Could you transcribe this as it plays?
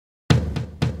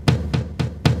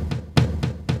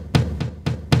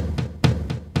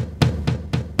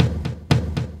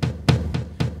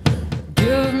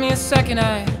a second,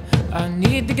 I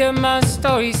need to get my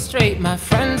story straight. My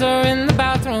friends are in the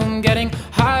bathroom getting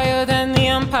higher than the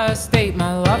Empire State.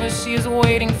 My lover, she is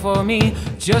waiting for me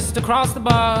just across the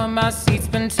bar. My seat's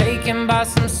been taken by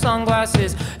some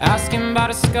sunglasses asking about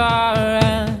a scar.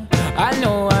 And I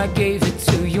know I gave it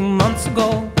to you months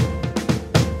ago.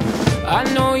 I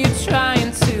know you're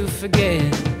trying to forget,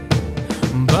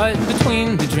 but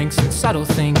between the drinks and subtle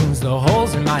things, the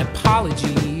holes in my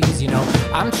apologies, you know,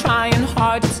 I'm trying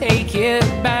hard to take it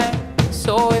back.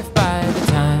 So if by the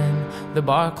time the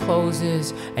bar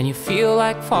closes and you feel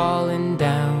like falling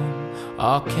down,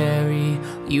 I'll carry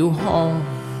you home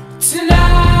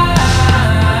tonight.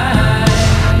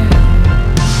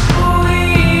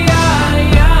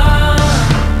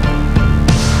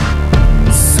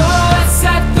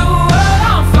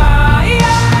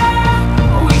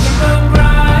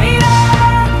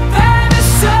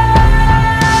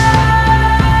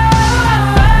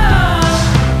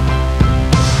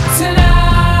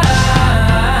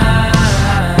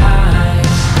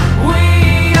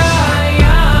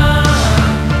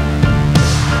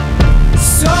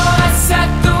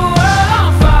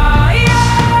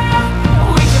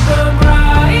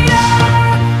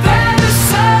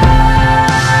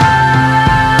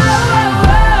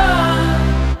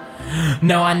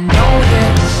 Now I know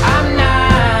that I'm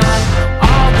not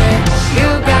all that you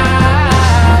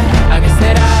got. I guess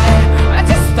that I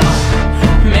just thought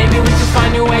maybe we could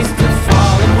find new ways to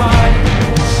fall apart.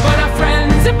 But our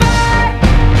friends are back,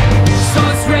 so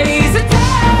let's raise a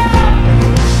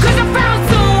toast, 'cause I found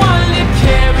someone to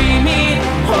carry me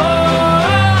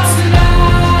home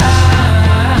tonight.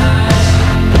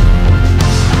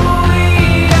 We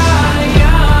are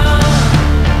young,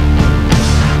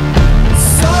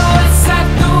 so let's set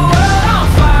the world on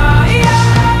fire.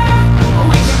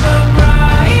 We can burn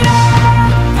brighter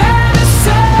than the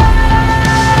sun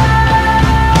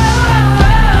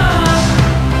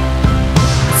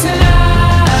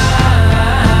tonight.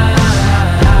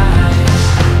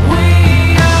 We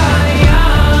are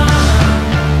young,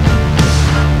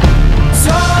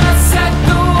 so let's set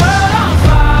the world on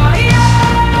fire.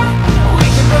 We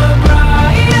can burn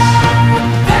brighter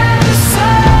than the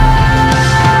sun.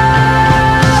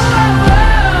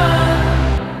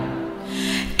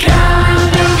 Carry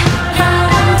me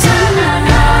home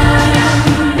tonight.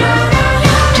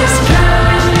 Just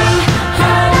carry me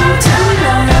home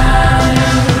tonight.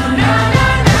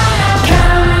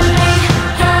 Carry me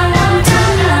home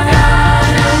tonight.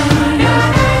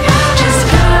 Just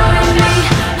carry me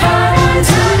home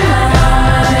tonight.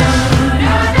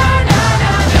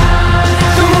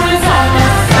 The moon is on my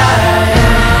side,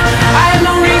 I have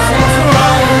no reason to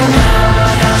run.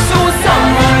 So will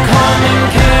someone come and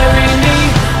carry me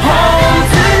home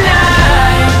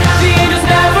tonight? The angels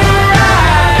never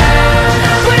arrive,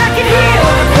 but I can hear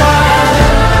the choir.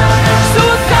 So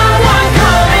will someone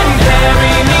come and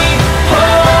carry me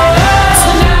home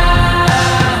tonight?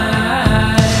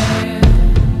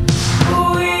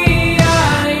 We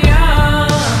are young,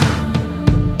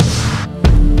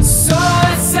 so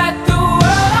let's set the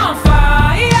world on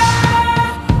fire.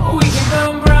 We can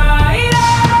burn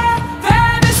brighter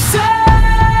than the sun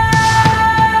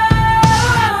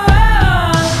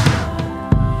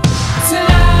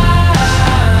tonight.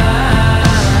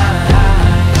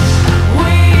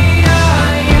 We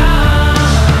are young,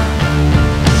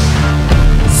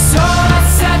 so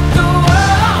let's set the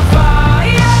world on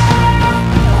fire.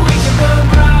 We can burn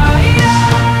brighter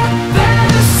than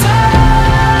the sun.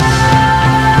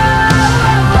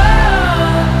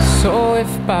 So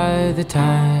if by the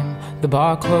time the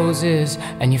bar closes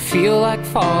and you feel like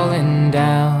falling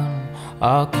down,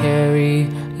 I'll carry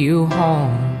you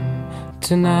home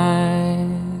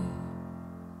tonight.